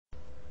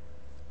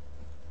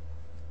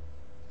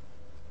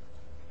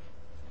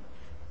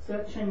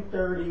Section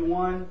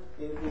 31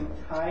 is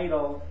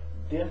entitled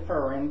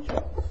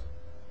Differentials.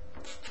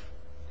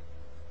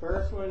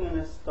 First we're going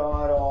to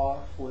start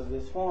off with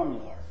this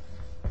formula.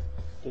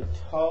 The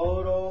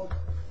total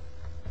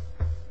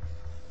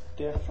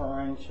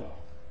differential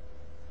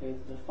is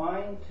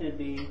defined to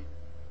be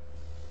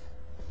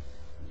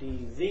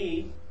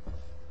dz,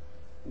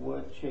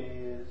 which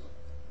is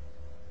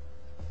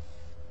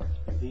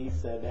z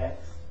sub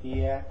x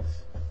dx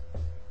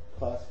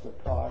plus the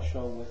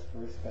partial with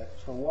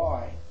respect to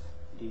y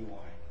dy.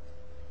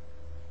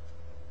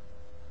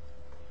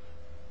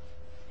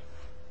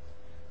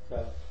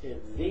 So if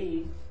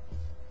z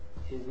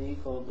is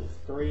equal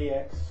to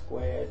 3x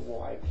squared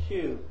y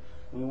cubed,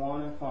 we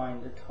want to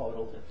find the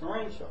total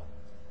differential.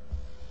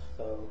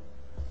 So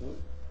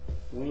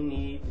we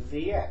need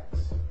zx.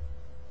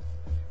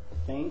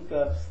 Think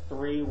of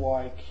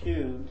 3y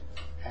cubed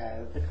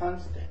as the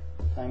constant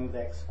times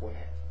x squared.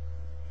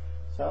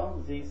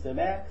 So z sub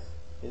x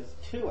is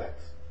 2x.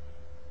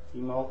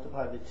 You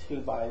multiply the 2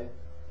 by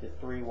the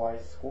 3y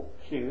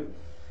cubed,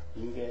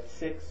 you get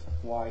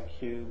 6y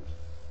cubed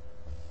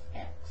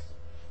x.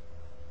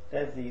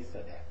 That's z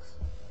sub x.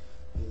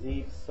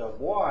 Z sub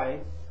y,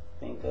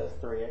 think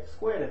of 3x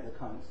squared as a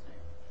constant.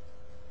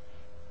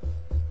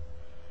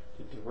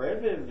 The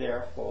derivative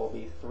therefore will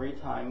be 3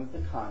 times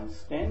the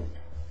constant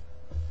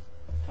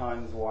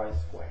times y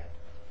squared.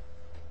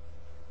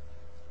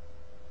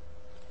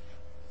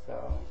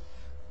 So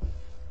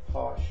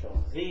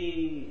partial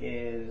z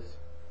is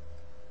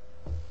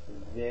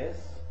this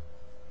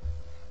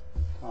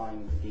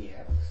times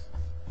dx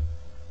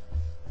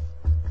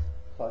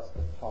plus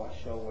the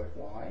partial with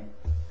y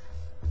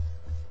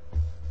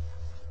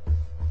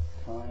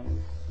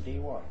times dy.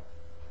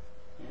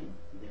 And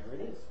there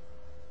it is.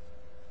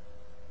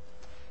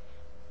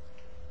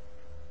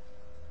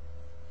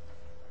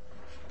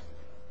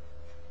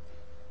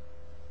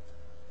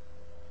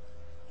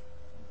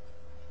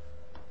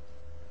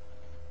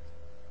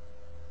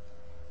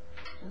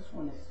 Just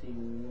want to see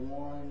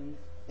one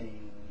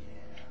thing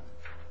here.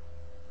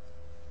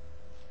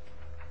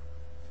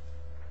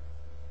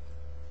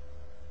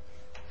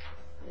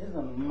 There's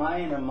a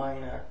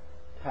minor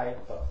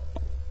typo.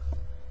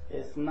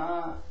 It's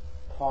not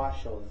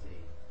partial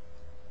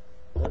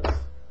z.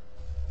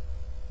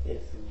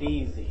 It's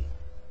dz.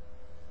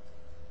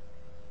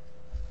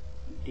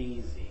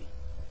 dz.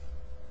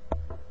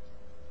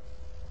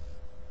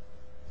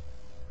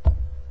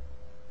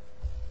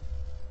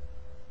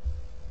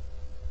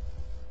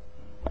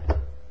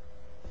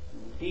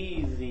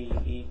 dz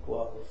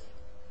equals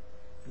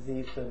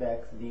z sub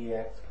x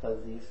dx plus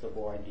z sub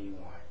y dy.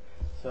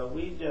 So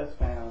we just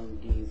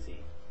found dz.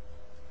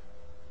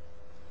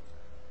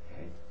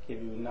 Okay,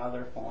 give you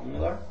another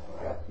formula,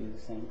 do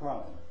the same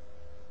problem.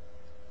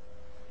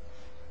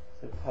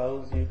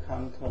 Suppose you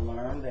come to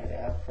learn that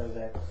f of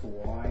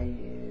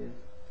xy is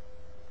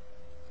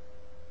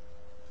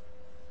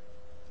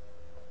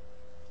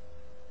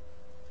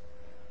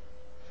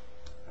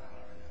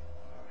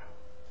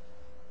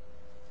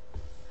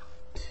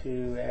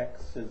two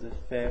x to the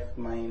fifth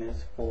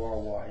minus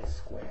 4y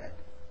squared.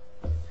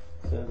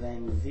 So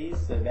then z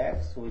sub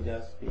x will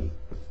just be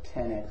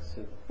 10x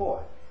to the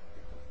fourth.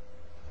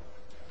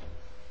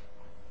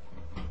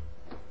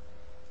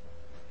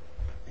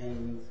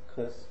 And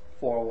because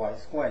 4y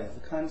squared is a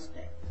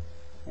constant.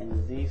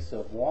 And z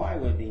sub y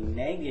would be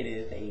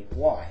negative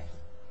 8y.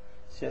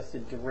 It's just a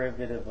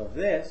derivative of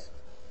this,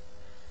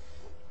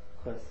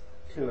 because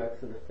 2x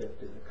to the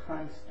fifth is a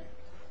constant.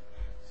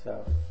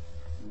 So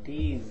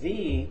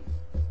dz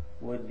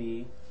would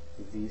be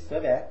z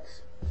sub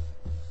x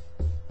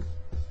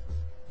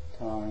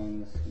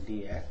times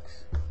dx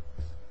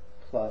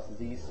plus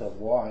z sub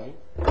y,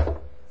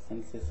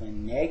 since it's a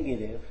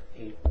negative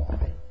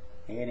 8y.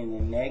 Adding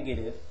a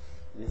negative,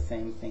 the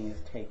same thing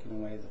as taking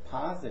away the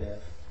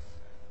positive,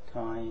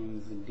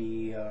 times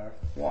dy.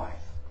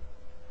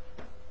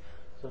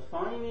 So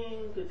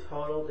finding the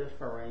total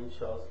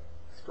differentials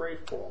is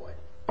straightforward.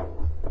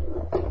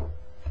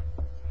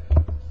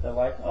 So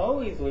like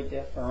always with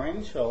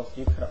differentials,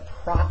 you could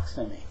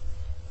approximate.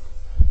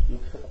 You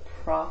could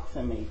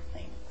approximate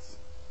things.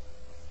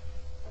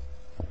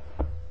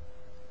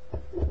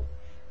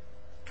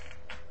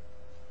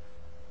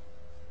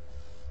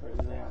 For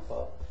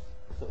example,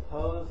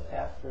 suppose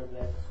f of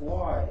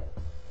xy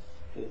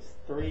is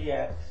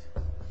 3x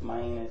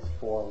minus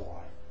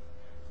 4y.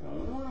 And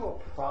we want to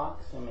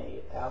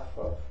approximate f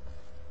of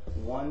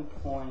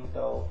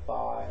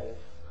 1.05,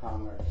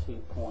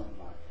 2.1.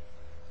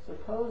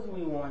 Suppose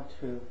we want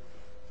to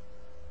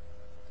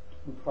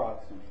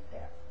approximate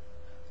that.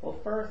 Well,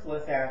 first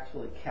let's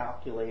actually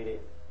calculate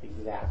it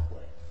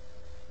exactly.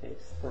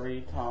 It's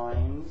 3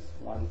 times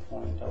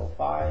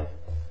 1.05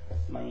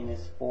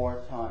 minus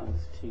 4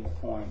 times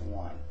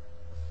 2.1,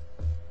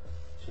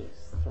 which is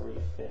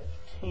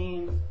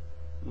 315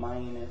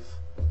 minus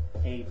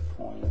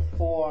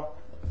 8.4,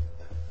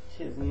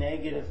 which is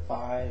negative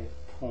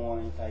 5.25.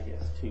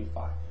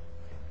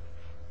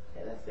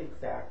 Okay, that's the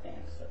exact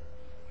answer.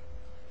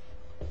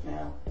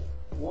 Now,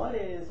 what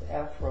is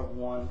f of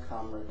 1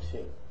 comma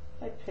 2?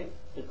 I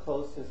picked the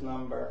closest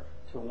number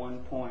to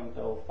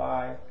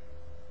 1.05,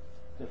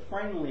 the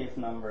friendliest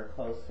number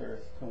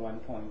closest to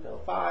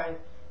 1.05,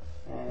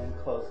 and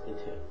close to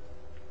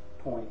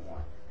 2.1.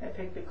 I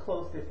picked the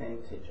closest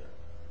integer.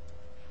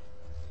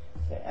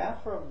 The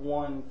f of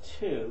 1,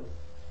 2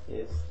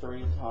 is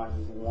 3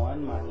 times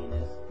 1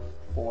 minus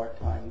 4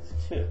 times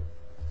 2.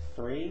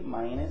 3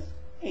 minus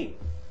 8.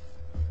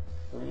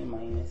 3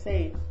 minus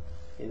 8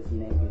 is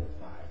negative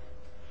 5.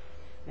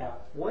 Now,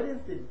 what is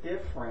the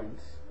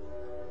difference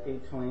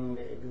between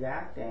the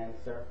exact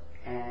answer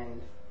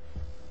and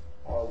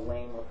our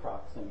lame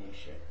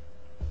approximation?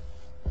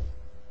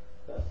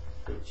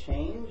 The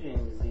change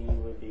in z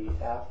would be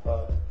f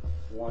of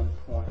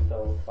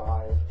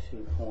 1.05,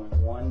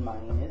 2.1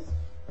 minus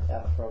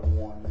f of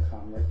 1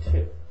 comma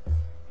 2.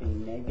 Be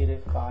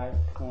negative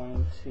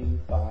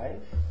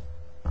 5.25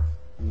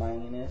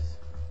 minus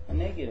a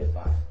negative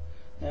 5.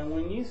 Now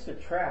when you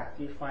subtract,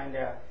 you find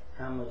out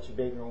how much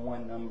bigger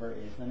one number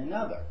is than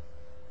another.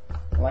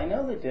 Well, I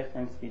know the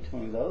difference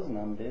between those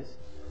numbers.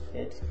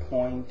 It's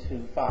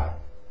 0.25.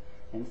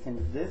 And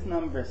since this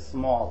number is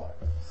smaller,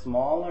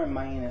 smaller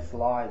minus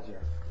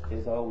larger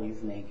is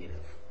always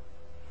negative.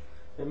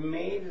 It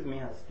amazes me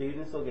how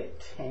students will get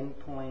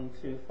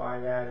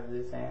 10.25 out of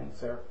this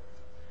answer.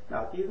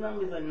 Now, these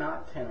numbers are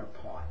not 10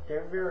 apart.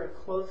 They're very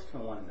close to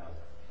one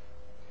another.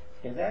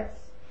 Okay,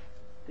 that's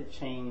the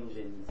change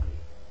in z.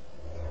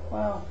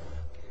 Well,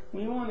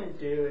 we want to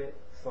do it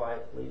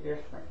slightly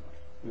differently.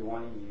 We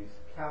want to use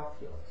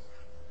calculus.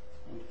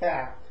 In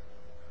fact,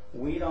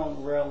 we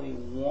don't really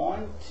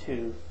want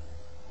to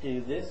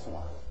do this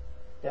one.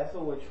 That's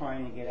what we're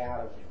trying to get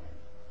out of doing.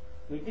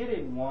 We did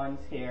it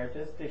once here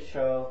just to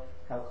show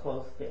how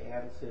close the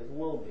answers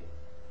will be.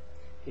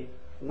 Okay,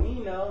 we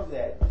know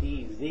that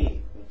dz,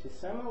 which is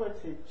similar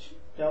to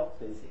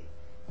delta z,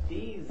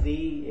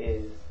 dz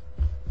is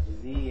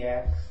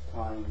zx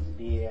times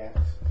dx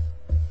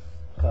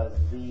plus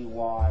zy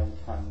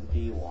times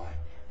dy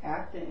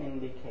at the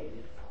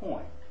indicated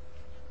point.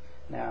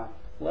 Now,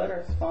 let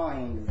us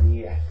find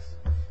zx.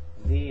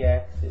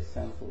 Zx is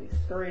simply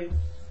 3,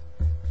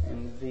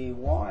 and zy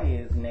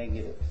is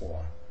negative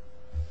 4.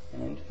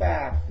 And in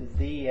fact,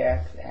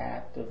 zx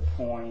at the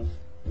point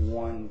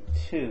 1,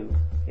 2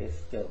 is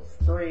still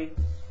 3,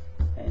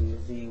 and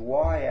zy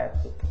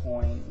at the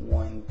point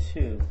 1,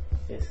 2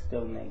 is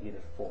still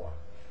negative 4.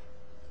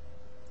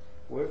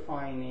 We're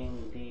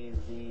finding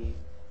dz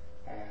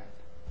at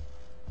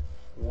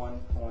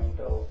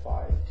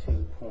 1.05,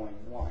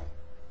 2.1.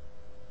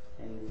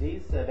 And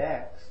z sub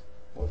x,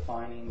 we're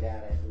finding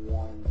that at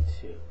 1,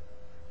 2.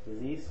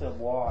 Z sub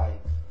y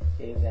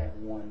is at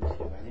 1, 2.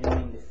 I didn't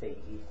mean to say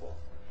equal.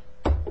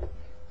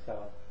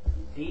 So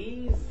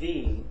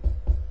dz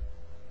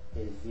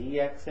is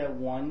zx at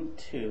 1,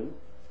 2,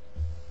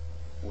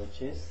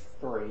 which is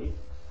 3,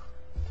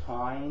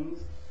 times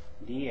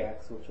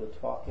dx, which we'll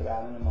talk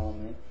about in a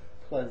moment,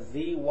 plus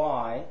zy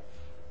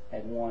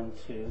at 1,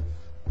 2,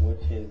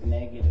 which is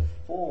negative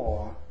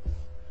 4,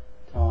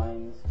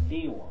 times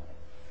dy.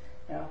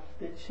 Now,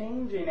 the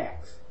change in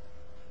x.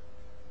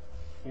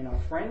 In our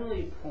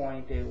friendly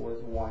point, it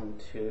was 1,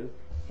 2.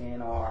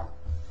 In our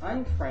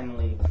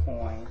unfriendly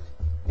point,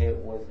 it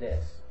was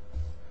this.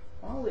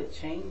 Well, the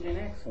change in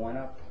x went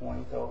up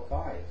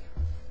 0.05.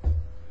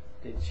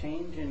 The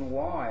change in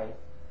y,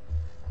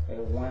 it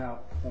went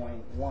up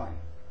 0.1.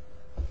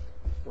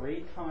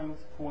 3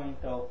 times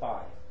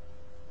 0.05.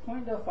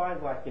 0.05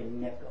 is like a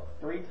nickel.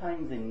 3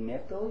 times a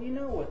nickel, you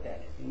know what that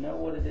is. You know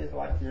what it is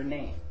like your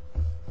name.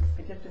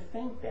 But you have to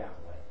think that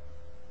way.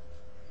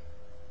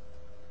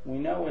 We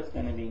know it's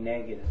going to be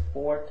negative.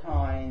 4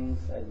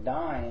 times a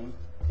dime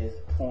is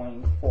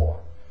 0.4.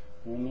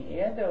 When you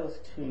add those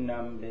two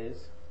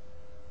numbers,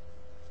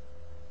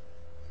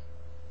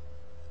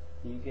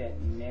 you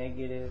get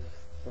negative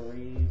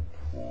 3.85.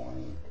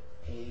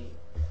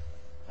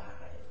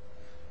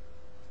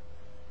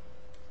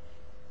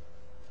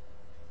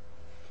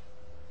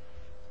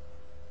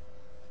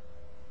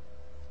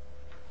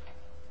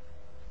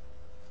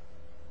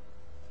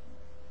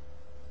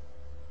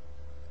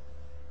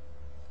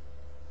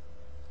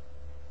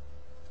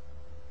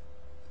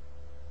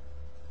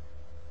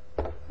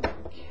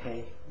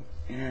 Okay.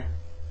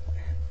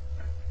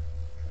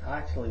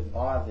 Actually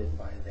bothered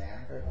by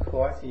that. Of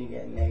course, you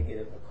get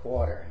negative a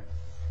quarter,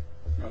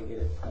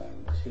 negative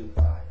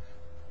 0.25.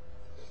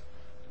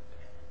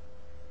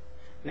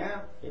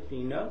 Now, if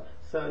you know,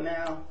 so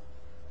now,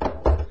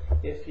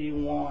 if you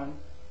want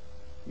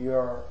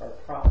your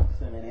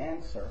approximate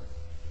answer,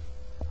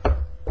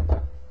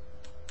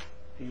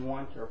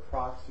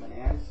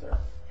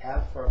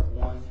 f of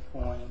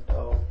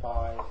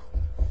 1.05,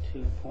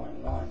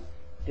 2.1,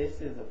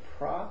 this is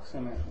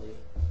approximately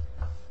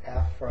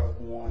f of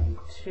 1,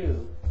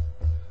 2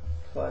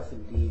 plus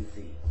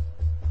dz.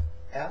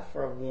 F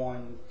of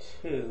 1,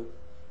 2,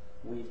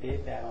 we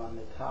did that on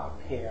the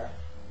top here,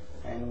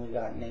 and we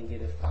got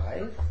negative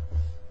 5.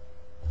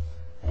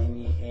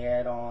 And you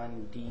add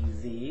on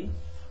dz,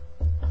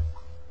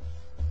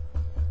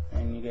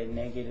 and you get get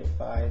negative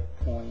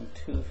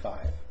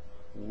 5.25,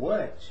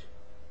 which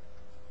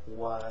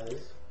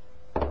was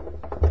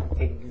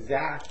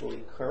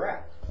exactly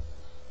correct.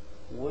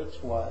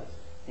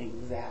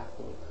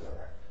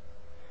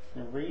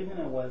 The reason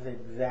it was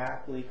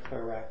exactly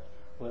correct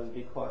was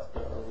because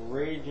the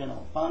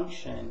original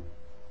function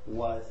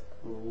was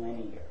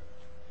linear.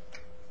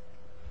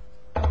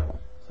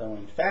 So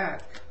in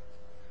fact,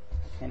 I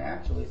can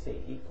actually say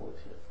equal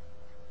to.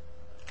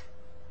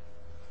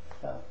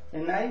 So the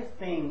nice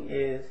thing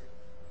is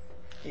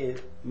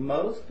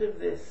most of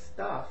this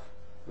stuff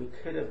we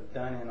could have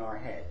done in our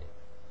head.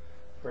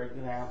 For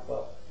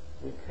example,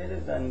 we could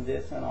have done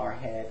this in our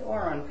head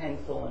or on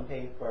pencil and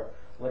paper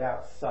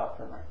without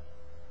suffering.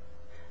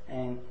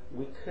 And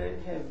we could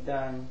have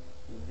done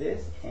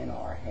this in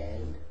our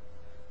head,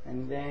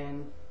 and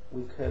then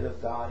we could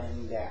have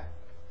gotten that.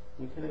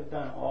 We could have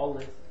done all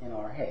this in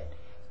our head.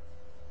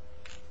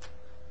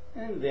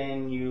 And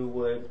then you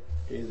would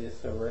do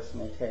this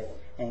arithmetic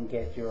and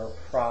get your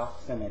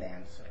approximate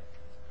answer.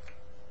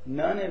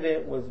 None of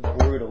it was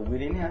brutal. We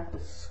didn't have to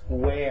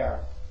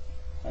square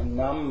a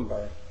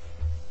number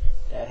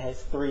that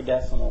has 3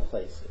 decimal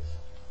places,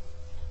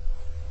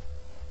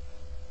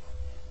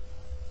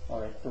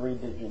 or a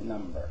 3-digit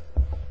number.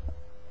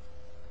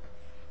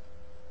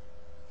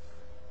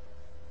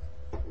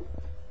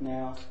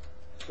 Now,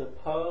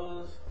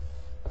 suppose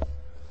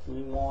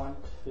we want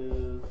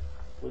to,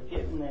 we're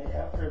given that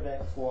f of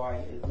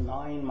xy is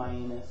 9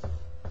 minus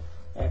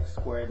x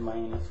squared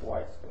minus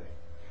y squared.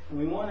 And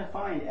we want to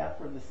find f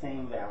of the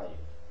same value.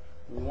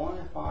 We want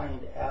to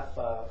find f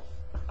of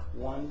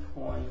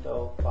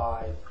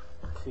 1.05,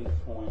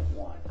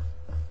 2.1.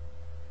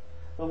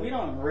 But we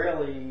don't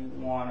really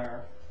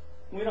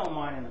we don't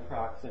mind an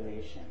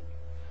approximation.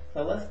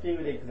 So let's do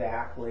it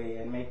exactly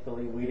and make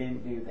believe we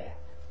didn't do that.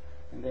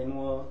 And then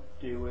we'll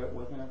do it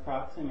with an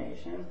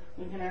approximation.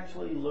 We can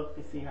actually look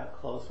to see how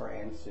close our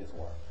answers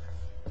were.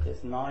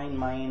 It's 9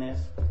 minus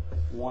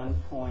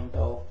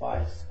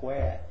 1.05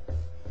 squared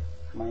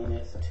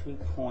minus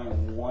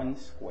 2.1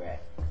 squared.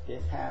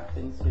 This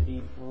happens to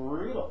be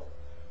brutal.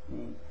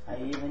 I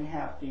even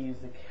have to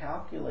use a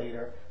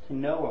calculator to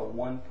know what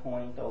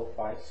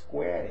 1.05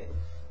 squared is.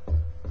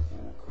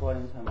 And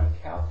according to my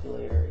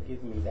calculator, it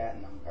gives me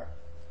that number.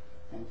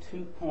 And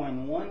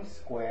 2.1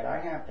 squared, I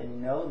happen to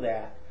know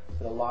that,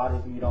 but a lot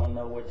of you don't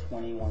know what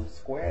 21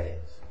 squared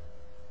is.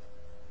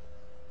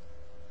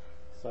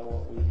 So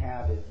what we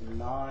have is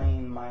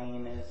 9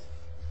 minus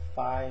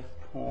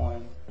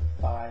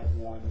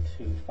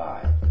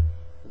 5.5125.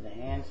 So the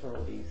answer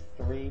will be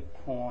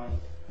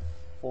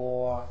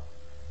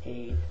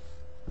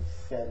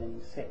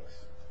 3.4876.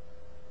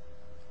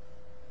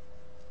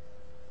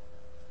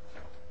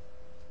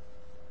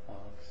 Oh,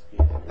 excuse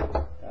me.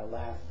 That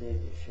last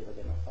digit should have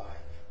been a 5.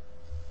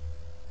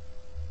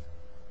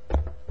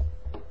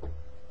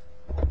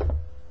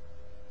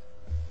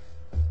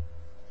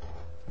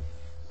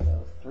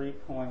 So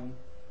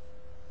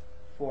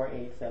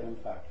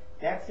 3.4875.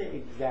 That's the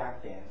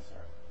exact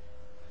answer.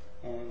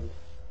 And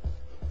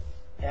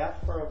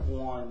f of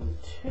 1,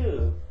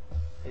 2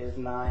 is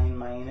 9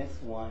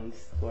 minus 1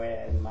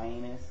 squared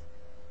minus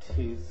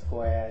 2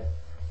 squared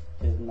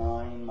is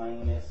 9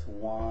 minus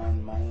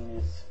 1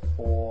 minus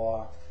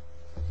 4,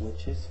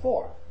 which is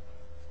 4.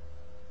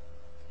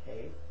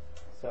 Okay,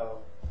 so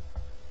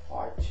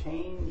our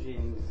change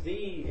in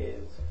z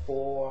is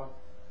 4.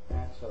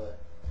 Actually,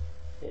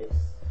 it's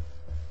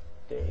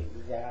the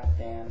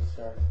exact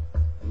answer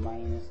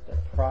minus the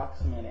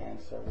approximate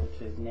answer,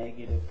 which is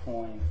negative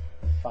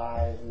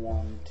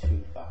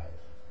 0.5125.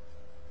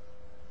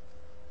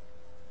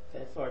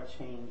 That's our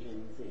change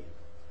in z.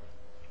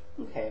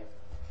 Okay.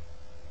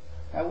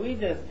 Now we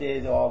just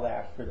did all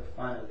that for the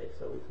fun of it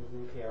so we can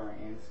compare our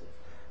answers.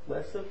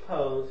 Let's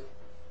suppose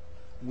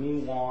we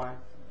want,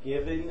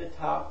 given the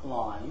top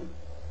line,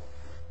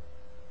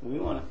 we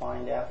want to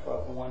find f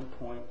of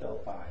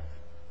 1.05.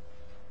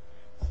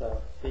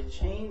 So the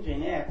change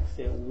in x,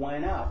 it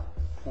went up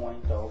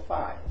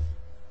 0.05.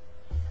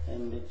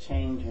 And the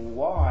change in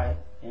y,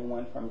 it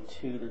went from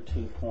 2 to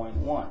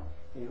 2.1.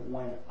 It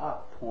went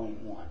up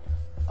 0.1.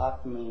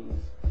 Up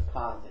means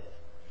positive.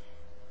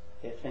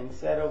 If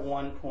instead of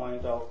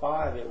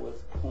 1.05 it was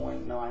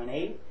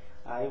 0.98,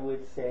 I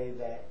would say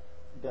that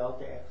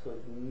delta x was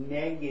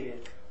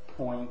negative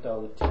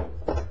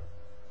 0.02.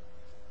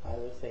 I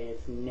would say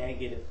it's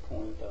negative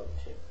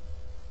 0.02.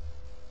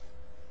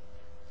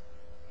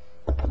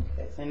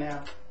 Okay, so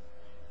now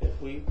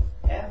if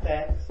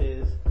fx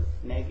is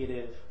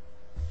negative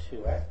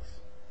 2x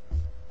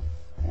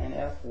and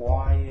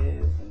fy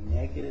is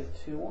negative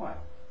 2y.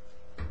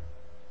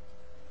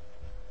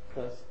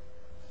 Because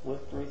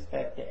with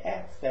respect to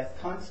x, that's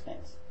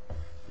constants.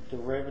 The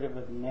derivative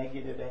of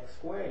negative x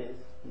squared is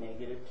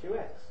negative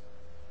 2x.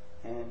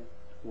 And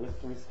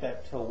with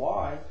respect to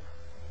y,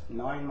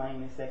 9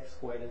 minus x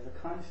squared is a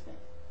constant.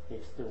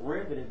 Its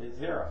derivative is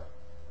 0.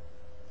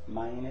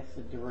 Minus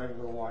the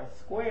derivative of y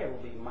squared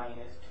will be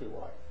minus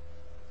 2y.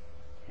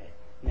 Okay.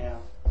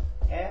 Now,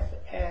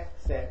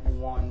 fx at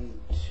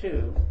 1,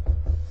 2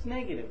 is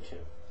negative 2.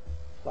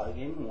 plug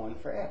in 1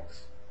 for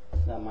x.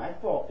 Now my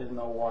fault there's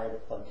no y to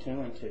plug 2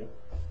 into.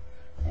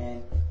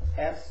 And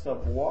f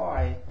sub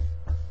y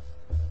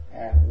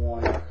at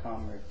 1,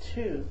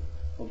 2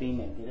 will be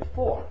negative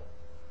 4.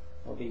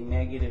 Will be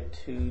negative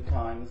 2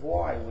 times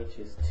y, which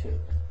is 2.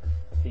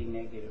 Be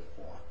negative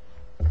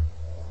 4.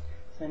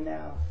 So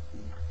now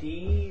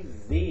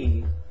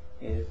dz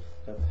is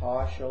the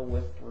partial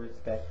with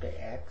respect to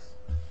x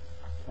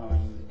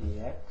times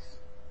dx.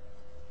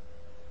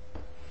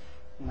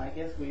 And I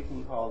guess we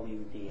can call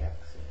these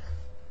dx's,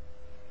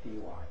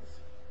 dy's.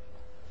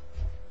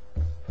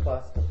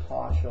 Plus the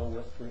partial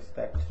with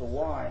respect to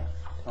y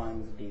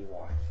times dy.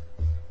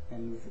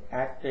 And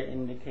at the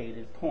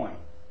indicated point.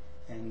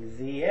 And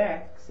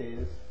zx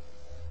is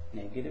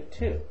negative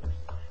 2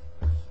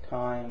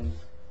 times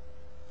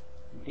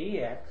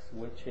dx,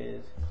 which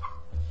is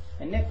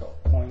a nickel,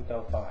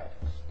 0.05,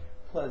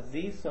 plus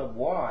z sub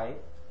y,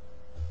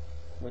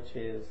 which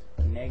is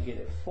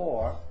negative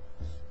 4,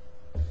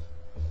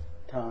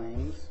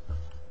 times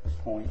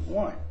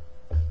 0.1.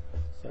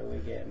 So we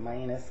get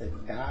minus a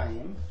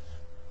dime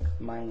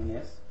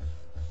minus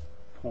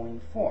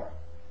 0.4,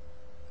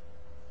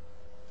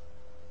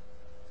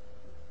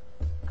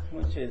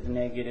 which is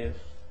negative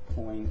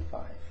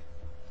 0.5.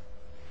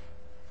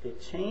 The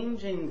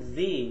change in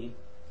z,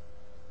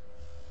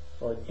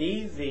 or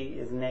dz,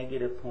 is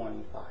negative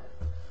 0.5,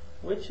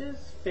 which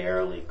is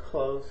fairly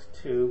close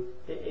to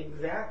the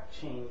exact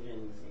change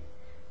in z.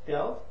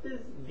 Delta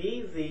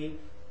dz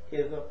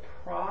is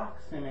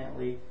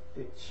approximately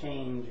the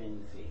change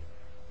in z.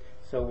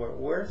 So what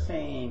we're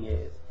saying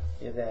is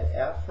that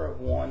f of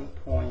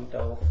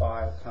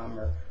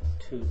 1.05,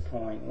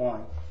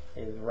 2.1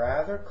 is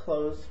rather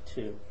close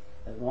to,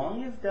 as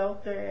long as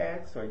delta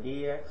x or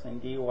dx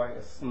and dy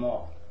is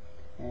small.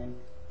 And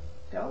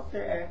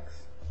delta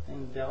x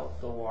and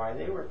delta y,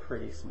 they were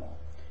pretty small.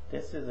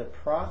 This is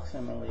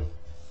approximately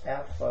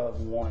f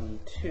of 1,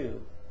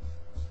 2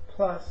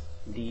 plus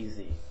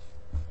dz.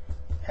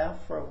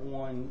 F of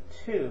 1,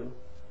 2,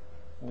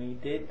 we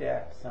did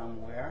that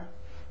somewhere,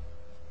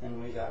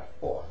 and we got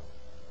 4.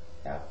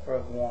 F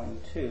of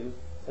 1, 2,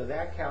 so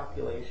that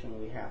calculation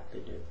we have to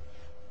do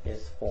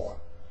is 4.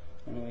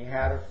 And we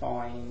had to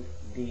find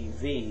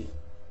dz,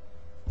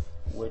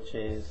 which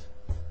is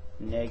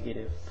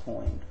negative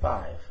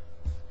 0.5.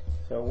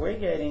 So we're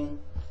getting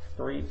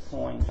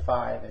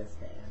 3.5 as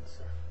the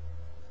answer.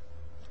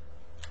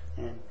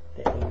 And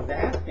the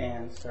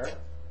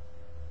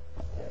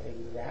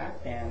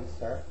exact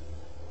answer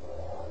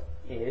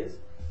is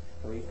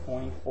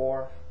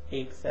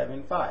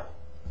 3.4875.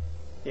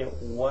 It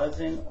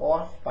wasn't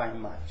off by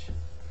much.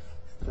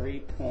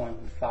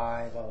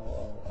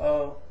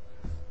 3.5000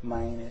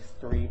 minus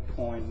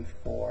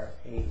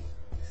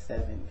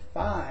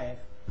 3.4875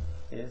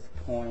 is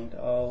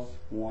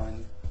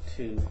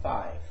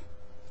 0.0125.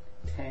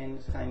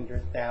 Tens,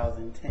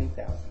 100,000,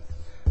 10,000.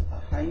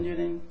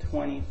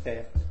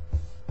 125th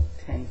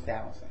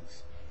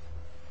 10,000s.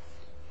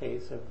 Okay,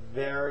 it's a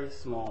very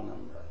small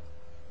number.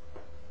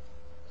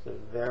 It's a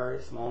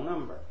very small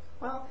number.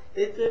 Well,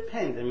 it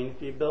depends. I mean,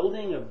 if you're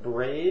building a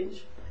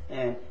bridge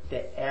and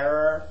the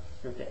error,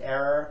 if the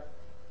error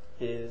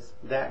is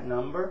that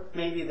number,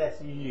 maybe that's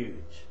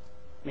huge.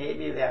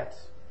 Maybe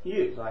that's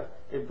huge. Like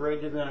the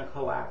bridge is going to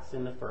collapse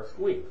in the first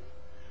week.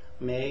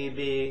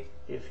 Maybe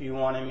if you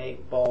want to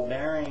make ball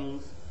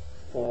bearings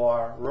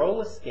for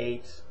roller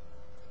skates,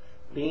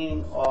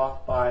 being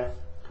off by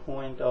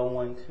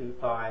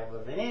 0.0125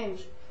 of an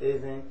inch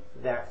isn't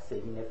that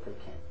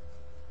significant.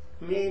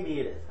 Maybe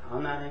it is.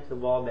 I'm not into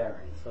ball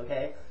bearings,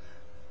 okay?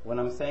 What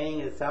I'm saying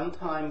is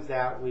sometimes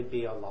that would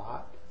be a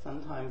lot,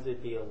 sometimes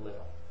it'd be a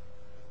little.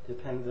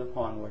 Depends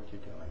upon what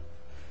you're doing.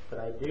 But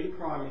I do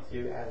promise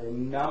you, as a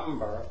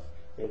number,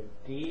 if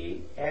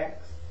dx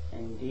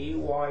and dy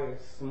are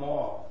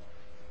small,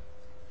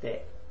 the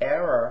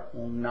error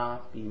will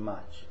not be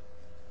much.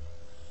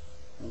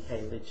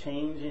 Okay, the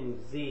change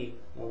in z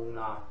will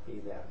not be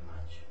that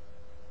much.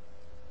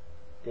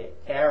 The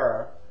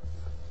error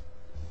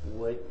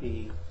would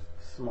be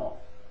small.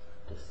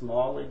 The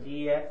smaller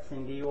dx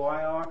and dy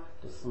are,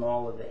 the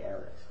smaller the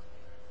errors.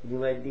 If you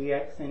let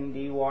dx and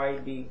dy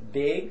be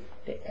big,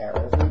 the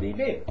errors will be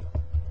big.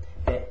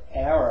 The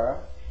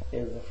error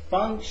is a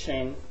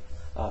function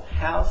of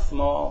how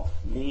small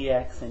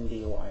dx and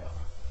dy are.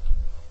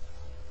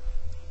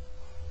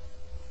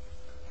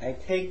 I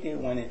take it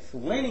when it's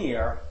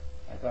linear,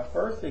 like our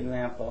first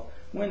example,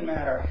 wouldn't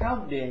matter how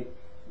big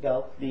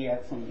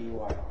dx and dy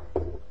are.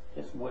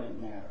 Just wouldn't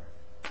matter.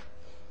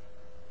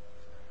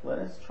 Let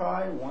us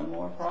try one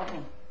more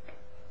problem.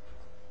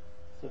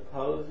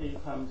 Suppose you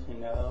come to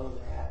know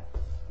that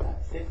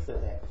 6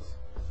 of x,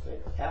 that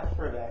f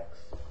of x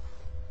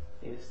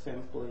is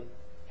simply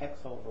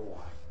x over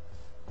y.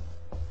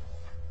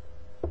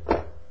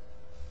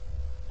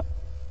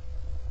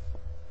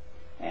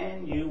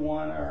 And you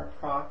want to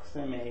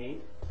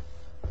approximate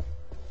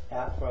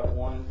f of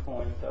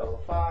 1.05,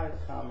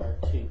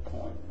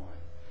 2.1.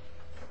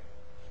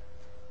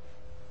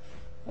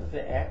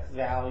 The x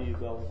value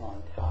goes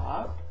on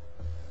top,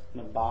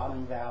 the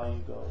bottom value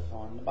goes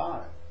on the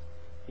bottom.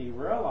 You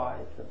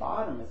realize the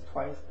bottom is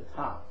twice the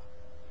top.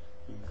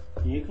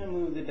 You can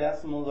move the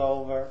decimals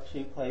over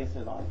 2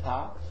 places on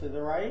top to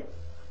the right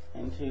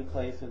and 2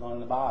 places on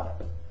the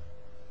bottom.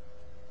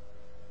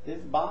 This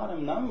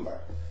bottom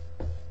number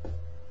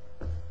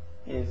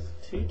is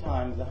 2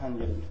 times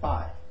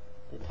 105.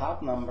 The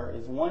top number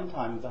is 1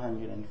 times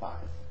 105.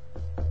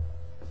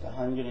 The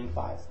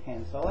 105s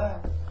cancel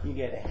out. You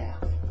get a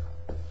half.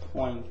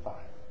 0.5.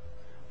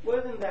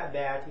 Wasn't that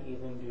bad to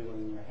even do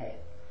in your head.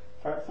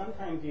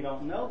 Sometimes you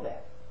don't know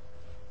that.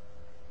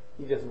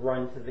 You just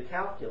run to the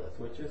calculus,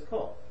 which is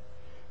cool.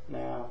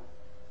 Now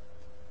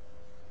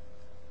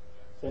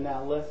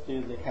let's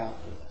do the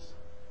calculus.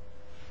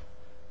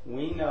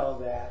 We know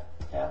that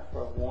f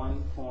of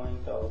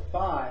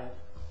 1.05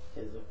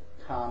 is a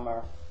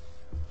comma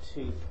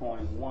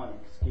 2.1,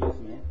 excuse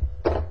me.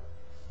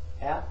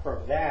 F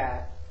of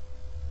that,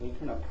 we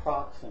can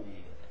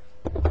approximate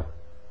it.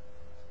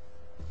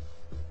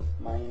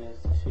 Minus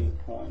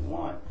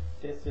 2.1.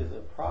 This is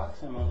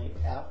approximately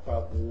f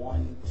of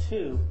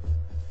 1,2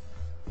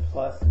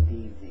 plus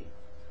dz.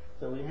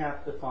 So we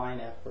have to find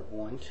f of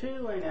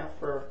 1,2 and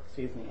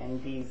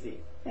and dz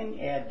and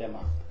add them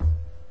up.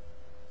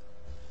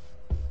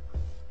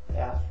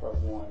 F of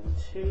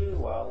 1,2,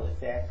 well,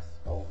 it's x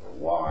over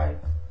y.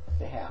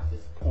 The half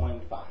is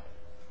 0.5.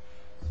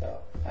 So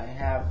I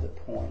have the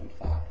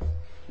 0.5.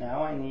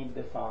 Now I need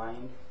to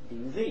find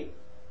dz.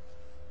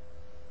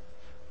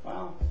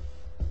 Well,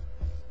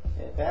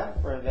 if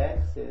f of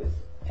x is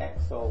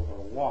x over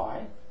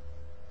y,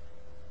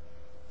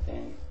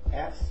 then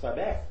f sub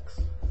x,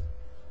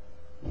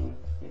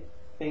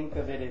 think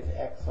of it as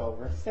x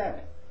over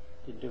 7.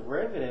 The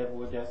derivative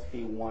would just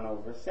be 1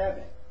 over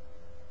 7.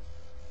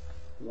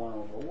 1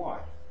 over y.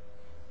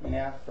 And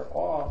after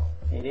all,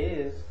 it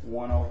is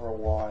 1 over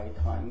y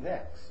times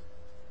x.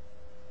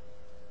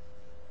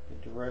 The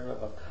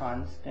derivative of a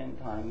constant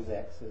times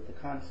x is the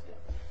constant.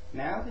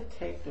 Now to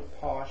take the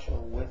partial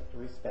with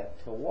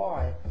respect to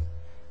y,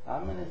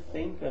 I'm going to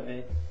think of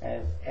it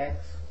as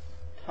x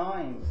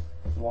times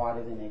y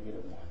to the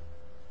negative 1.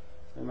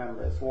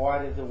 Remember, it's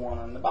y to the 1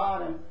 on the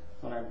bottom.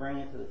 When I bring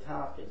it to the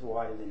top, it's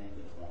y to the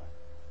negative 1.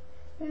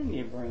 Then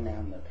you bring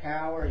down the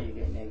power, you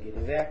get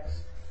negative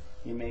x.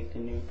 You make the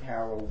new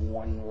power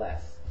 1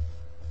 less.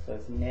 So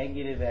it's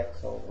negative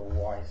x over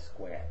y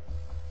squared.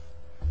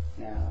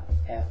 Now,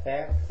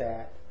 fx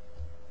at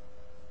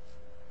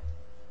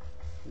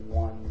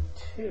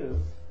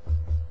 1,2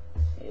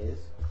 is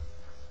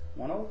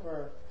 1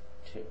 over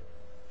 2.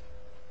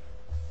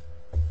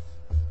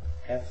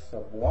 F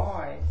sub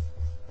y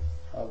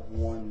of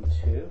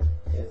 1,2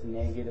 is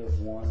negative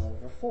 1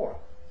 over 4.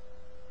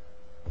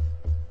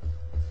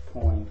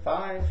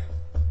 0.5,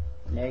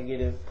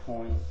 negative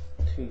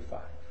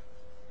 0.25.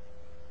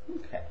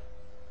 Okay,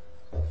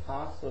 so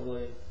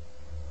possibly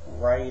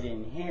right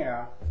in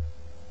here,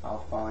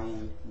 I'll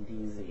find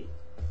dz.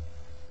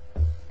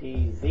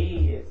 dz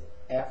is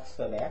f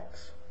sub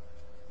x,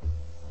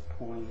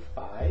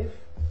 0.5,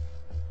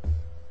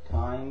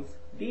 times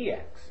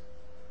dx,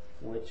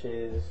 which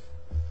is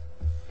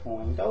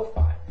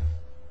 0.05,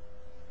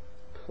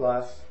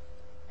 plus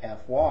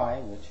fy,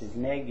 which is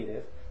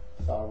negative,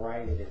 so I'll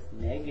write it as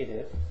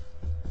negative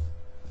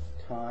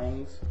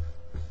times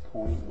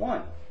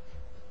 0.1.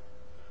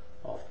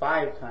 Well,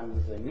 5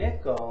 times a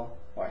nickel,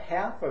 or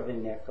half of a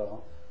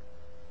nickel,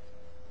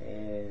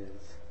 is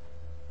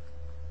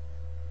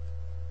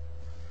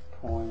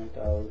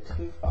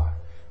 0.025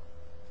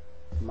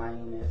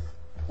 minus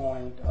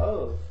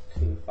 0.025,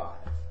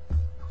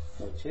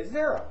 which is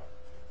 0.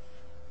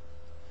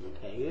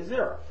 Okay, is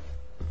 0.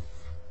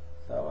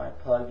 So I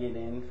plug it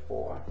in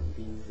for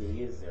dz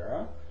is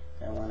 0.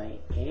 And when I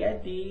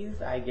add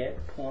these, I get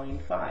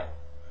 0.5,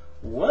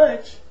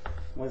 which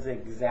was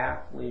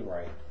exactly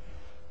right.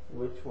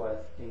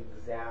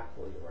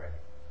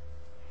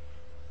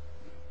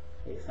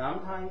 Okay,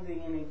 sometimes you're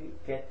going to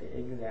get the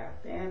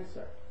exact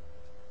answer,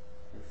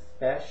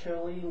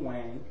 especially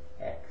when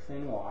x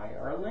and y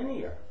are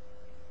linear.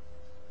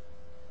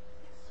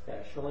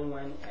 Especially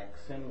when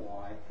x and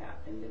y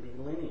happen to be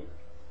linear.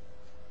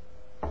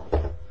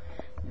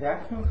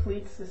 That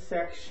completes the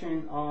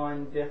section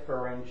on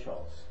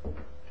differentials.